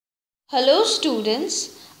Hello students,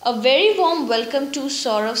 a very warm welcome to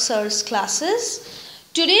Saurav Sir's classes.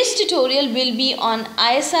 Today's tutorial will be on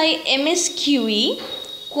ISI Msqe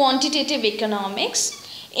Quantitative Economics.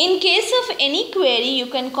 In case of any query, you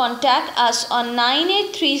can contact us on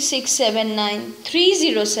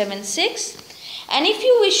 9836793076. And if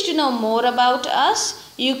you wish to know more about us,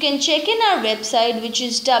 you can check in our website, which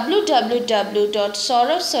is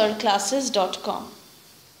www.sauravsirclasses.com.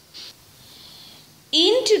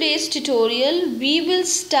 In today's tutorial, we will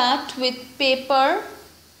start with paper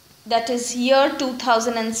that is year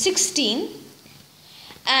 2016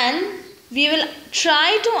 and we will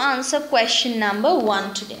try to answer question number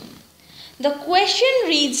 1 today. The question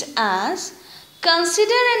reads as,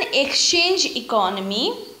 consider an exchange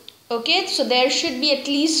economy. Okay, so there should be at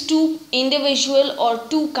least 2 individual or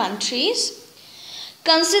 2 countries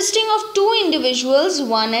consisting of 2 individuals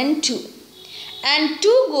 1 and 2. And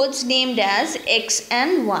 2 goods named as X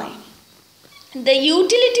and Y. The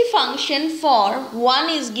utility function for 1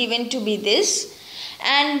 is given to be this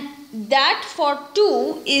and that for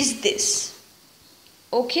 2 is this.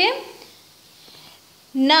 Okay.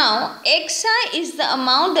 Now Xi is the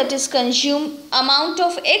amount that is amount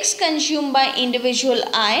of X consumed by individual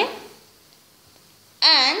I,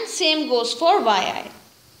 and same goes for Yi.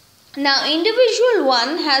 Now individual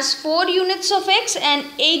 1 has 4 units of X and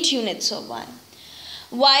 8 units of Y,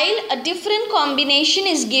 while a different combination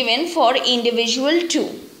is given for individual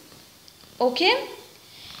 2. Okay.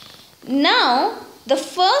 Now the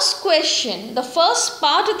first question, the first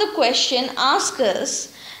part of the question asks us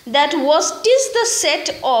that what is the set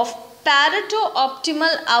of Pareto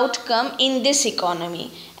optimal outcome in this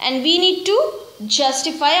economy, and we need to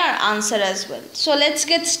justify our answer as well. So let's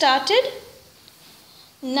get started.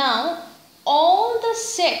 Now all the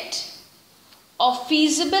set of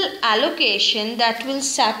feasible allocation that will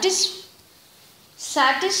satisfy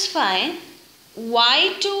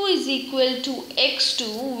y2 is equal to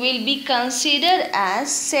x2 will be considered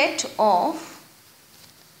as set of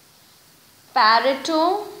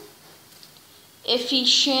Pareto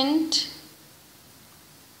efficient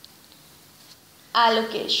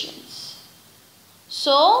allocations.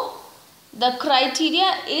 So the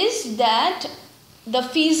criteria is that the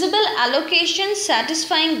feasible allocation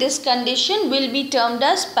satisfying this condition will be termed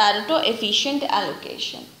as Pareto efficient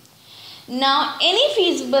allocation. Now any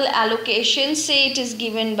feasible allocation, say it is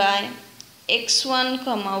given by x1,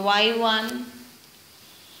 y1,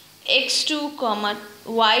 x2,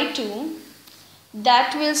 y2,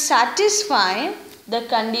 that will satisfy the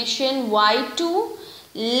condition y2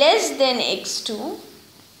 less than x2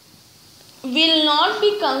 will not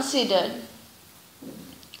be considered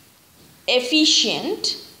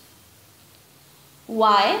efficient.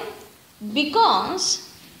 Why? Because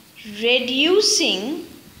reducing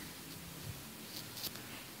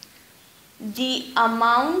the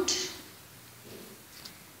amount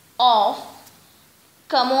of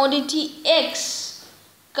commodity X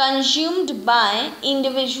consumed by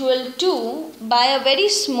individual 2 by a very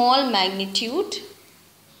small magnitude.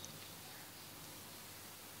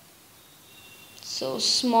 So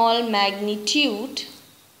small magnitude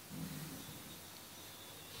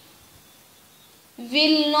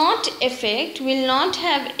will not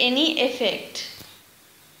have any effect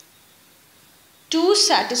to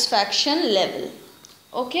satisfaction level.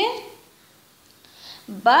 Okay.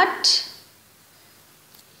 But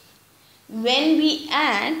when we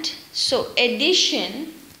add, so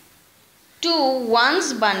addition to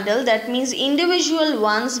 1's bundle, that means individual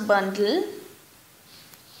 1's bundle,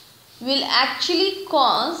 will actually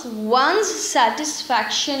cause 1's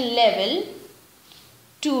satisfaction level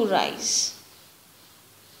to rise.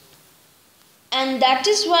 And that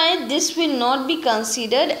is why this will not be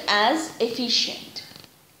considered as efficient.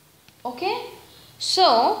 Okay.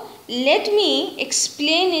 So let me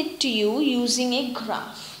explain it to you using a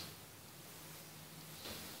graph.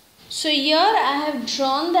 So here I have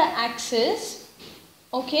drawn the axis.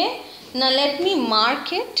 Okay. Now let me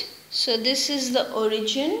mark it. So this is the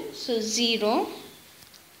origin. So 0,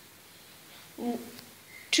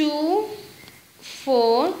 2,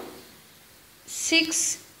 4,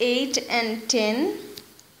 6, 8 and 10.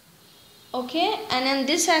 Okay, and on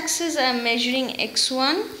this axis I am measuring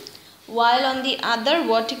x1, while on the other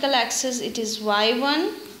vertical axis it is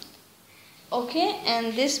y1. Okay,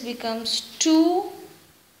 and this becomes 2,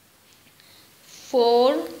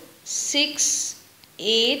 4, 6,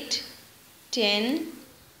 8, 10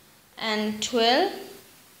 and 12.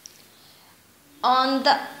 On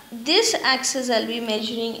this axis I'll be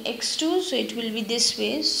measuring x2, so it will be this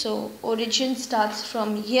way. So origin starts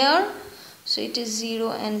from here, so it is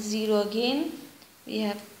 0 and 0 again. We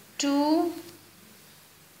have 2,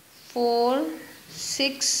 4,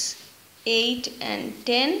 6, 8 and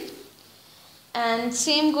 10, and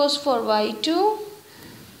same goes for y2.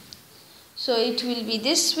 So it will be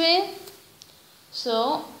this way.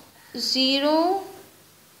 So 0,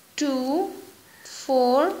 2,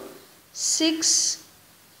 4, 6,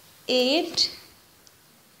 8,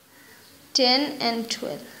 10 and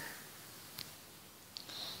 12.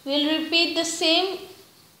 We'll repeat the same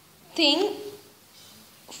thing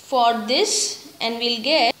for this and we'll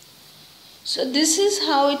get. So this is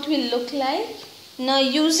how it will look like. Now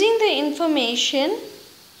using the information,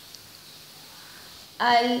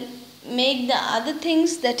 I'll make the other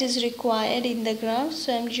things that is required in the graph.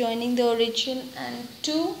 So I'm joining the origin and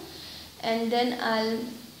 2, and then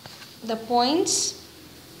the points,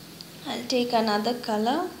 I'll take another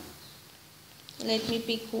color. Let me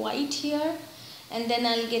pick white here, and then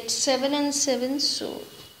I'll get 7 and 7, so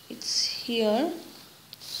it's here.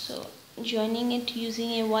 So joining it using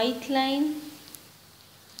a white line.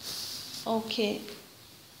 Okay,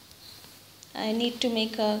 I need to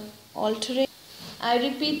make a alteration. I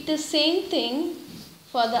repeat the same thing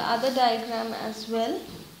for the other diagram as well.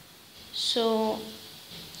 So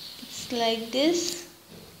it's like this,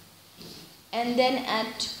 and then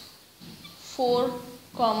at 4,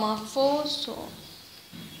 4, so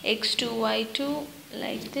x2, y2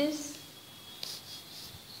 like this.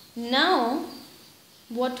 Now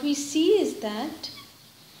what we see is that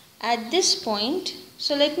at this point,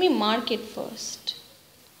 so let me mark it first.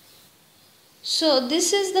 So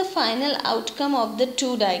this is the final outcome of the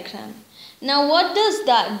 2 diagram. Now what does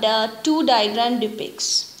the 2 diagram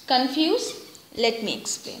depicts? Confused? Let me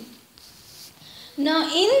explain. Now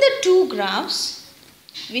in the 2 graphs,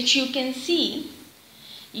 which you can see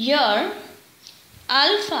here,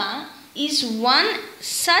 alpha is one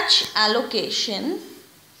such allocation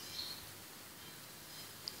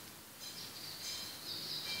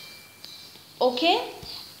okay,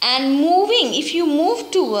 and moving, if you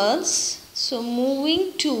move towards, so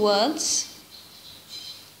moving towards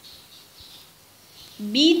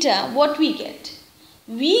beta, what we get?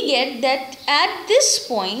 We get that at this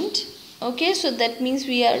point, okay, so that means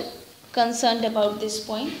we are concerned about this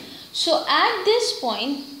point. So at this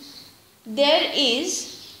point, there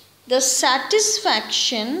is the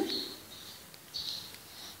satisfaction.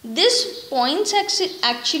 This point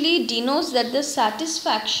actually denotes that the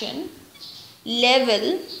satisfaction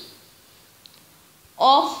level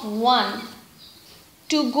of 1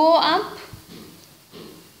 to go up,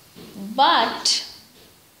 but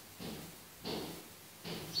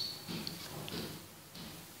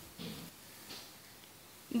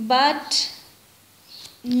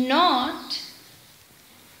not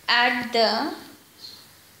at the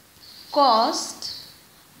cost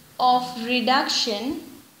of reduction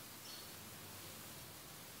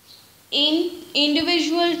in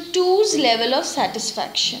individual 2's level of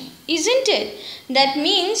satisfaction, isn't it? That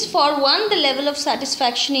means for 1 the level of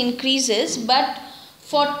satisfaction increases, but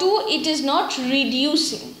for 2 it is not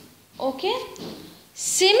reducing. Okay.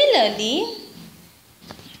 Similarly,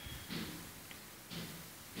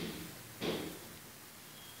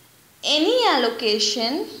 any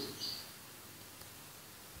allocation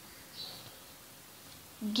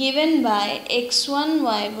given by x1,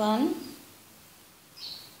 y1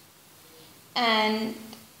 and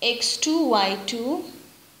x2, y2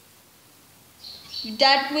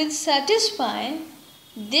 that will satisfy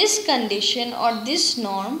this condition or this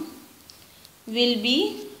norm will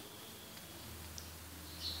be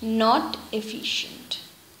not efficient.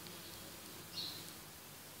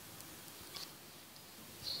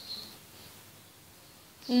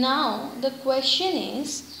 Now the question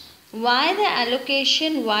is, why the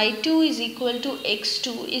allocation y2 is equal to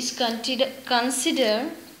x2 is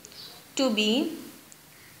considered to be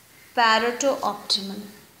Pareto optimal.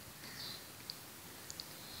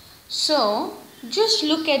 So just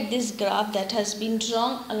look at this graph that has been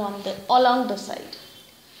drawn along the side.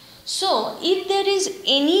 So if there is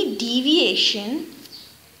any deviation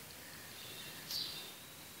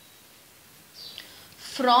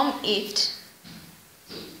from it,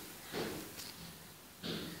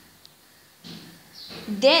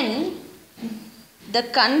 then the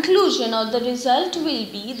conclusion or the result will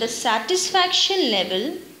be the satisfaction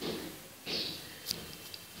level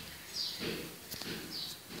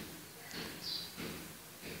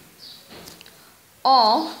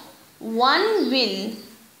of 1 will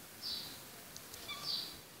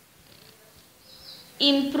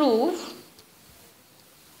improve.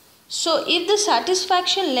 So if the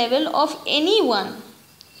satisfaction level of anyone,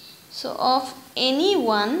 so of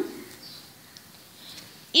anyone,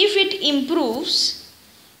 if it improves,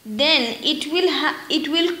 then it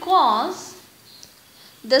will cause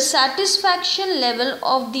the satisfaction level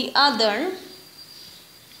of the other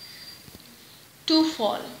to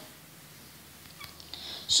fall.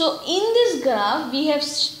 So in this graph we have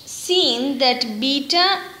seen that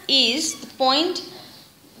beta is, the point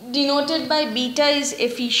denoted by beta is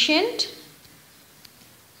efficient,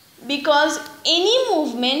 because any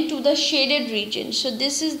movement to the shaded region, so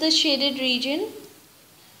this is the shaded region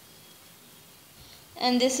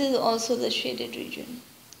and this is also the shaded region.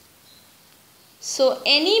 So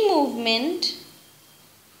any movement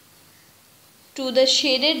to the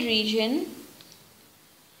shaded region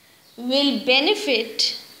will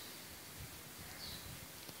benefit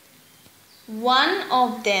one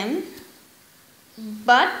of them,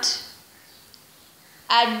 but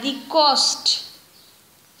at the cost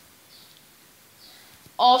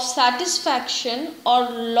of satisfaction or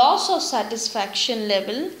loss of satisfaction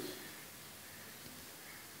level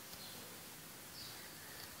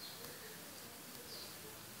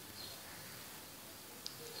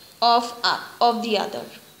of the other.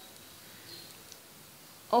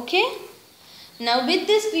 Okay, now with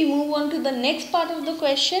this we move on to the next part of the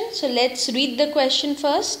question. So let's read the question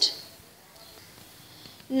first.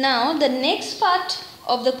 Now the next part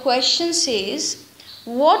of the question says,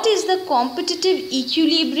 what is the competitive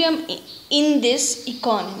equilibrium in this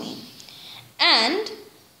economy? And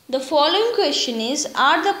the following question is,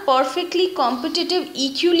 are the perfectly competitive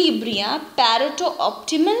equilibria Pareto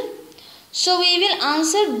optimal? So we will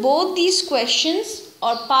answer both these questions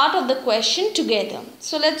or part of the question together.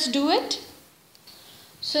 So let's do it.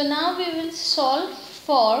 So now we will solve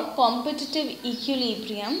for competitive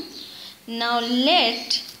equilibrium. Now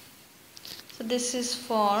so this is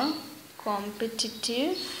for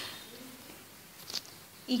competitive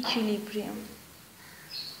equilibrium.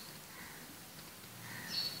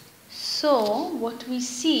 So what we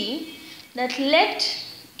see that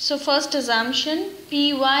so first assumption,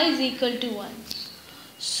 Py is equal to 1.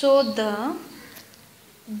 So the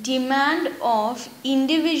demand of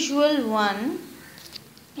individual 1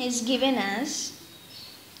 is given as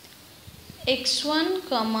x1,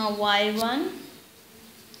 y1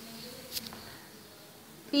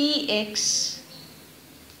 Px,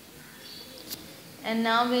 and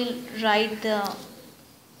now we'll write the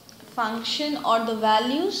function or the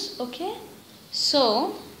values. Okay,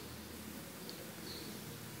 so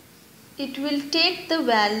it will take the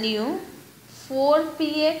value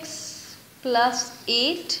 4px plus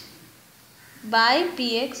 8 by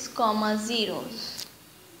px comma zeros,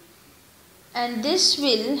 and this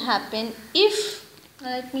will happen if,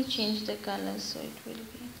 let me change the color so it will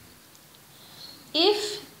be,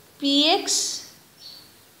 if px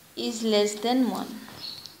is less than 1.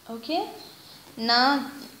 Okay,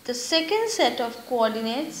 now the second set of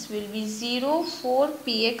coordinates will be 0, 4,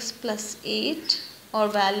 px plus 8 or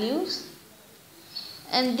values,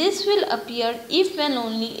 and this will appear if and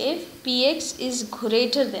only if px is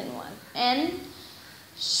greater than 1. And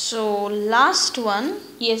so last one,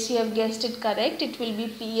 yes, you have guessed it correct, it will be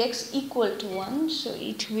px equal to 1. So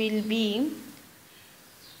it will be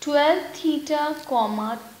 12 theta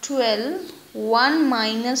comma 12 1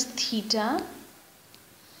 minus theta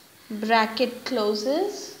bracket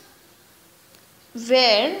closes,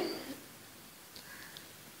 where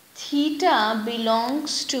theta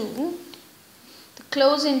belongs to, the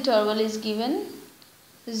close interval is given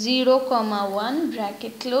 0 comma 1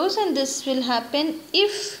 bracket close, and this will happen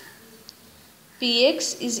if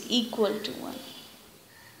px is equal to 1.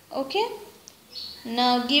 Okay,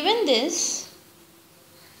 now given this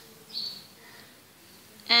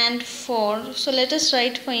and for, so let us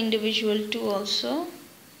write for individual 2 also.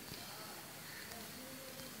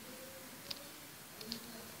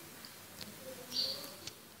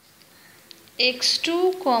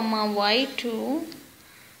 x2 comma y2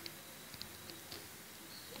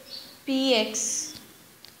 px,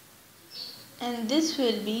 and this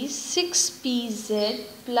will be 6pz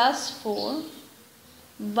plus 4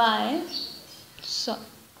 by, so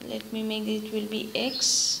let me make it will be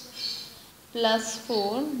x plus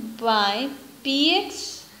 4 by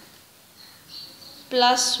px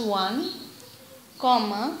plus 1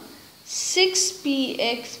 comma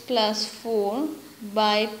 6px plus 4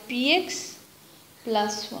 by px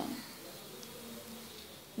plus 1.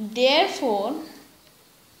 Therefore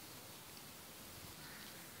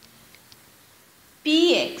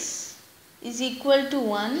px is equal to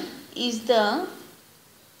 1 is the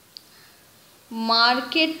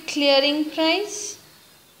market clearing price.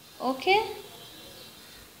 Okay,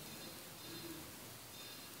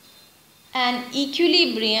 and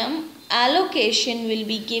equilibrium allocation will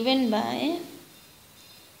be given by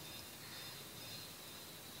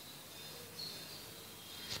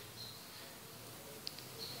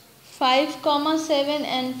 5,7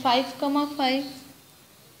 and 5,5.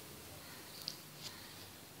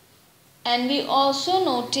 And we also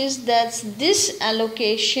notice that this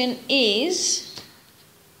allocation is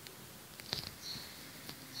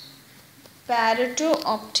Pareto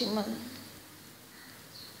optimal.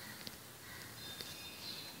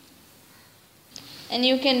 And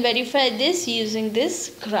you can verify this using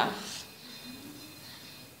this graph.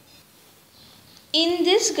 In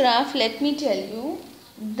this graph, let me tell you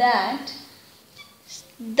that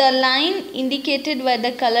the line indicated by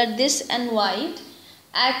the color this and white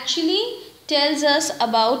actually tells us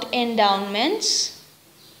about endowments.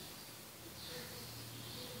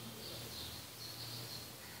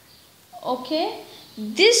 Okay,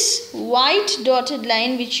 this white dotted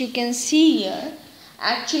line which you can see here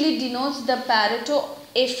actually denotes the Pareto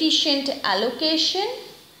efficient allocation,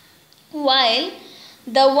 while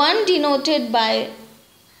the one denoted by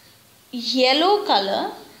yellow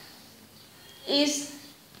color is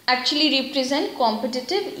actually represent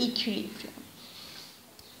competitive equilibrium.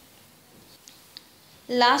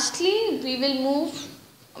 Lastly, we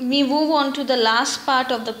move on to the last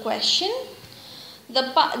part of the question.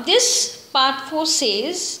 This part 4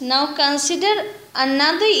 says, now consider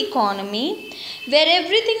another economy where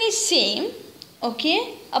everything is same,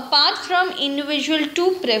 okay, apart from individual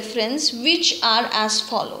two preference, which are as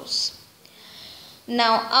follows.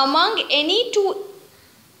 Now, among any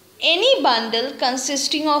bundle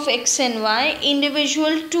consisting of X and Y,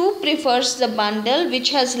 individual 2 prefers the bundle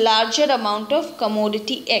which has larger amount of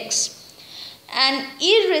commodity X. And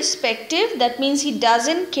irrespective, that means he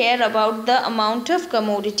doesn't care about the amount of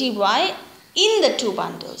commodity Y in the two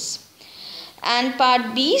bundles. And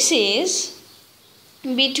part B says,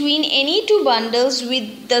 between any two bundles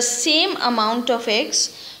with the same amount of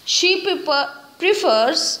X, she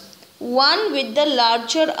prefers one with the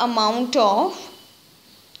larger amount of.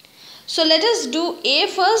 So let us do A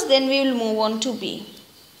first, then we will move on to B.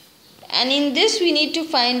 And in this we need to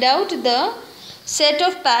find out the set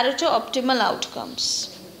of Pareto optimal outcomes.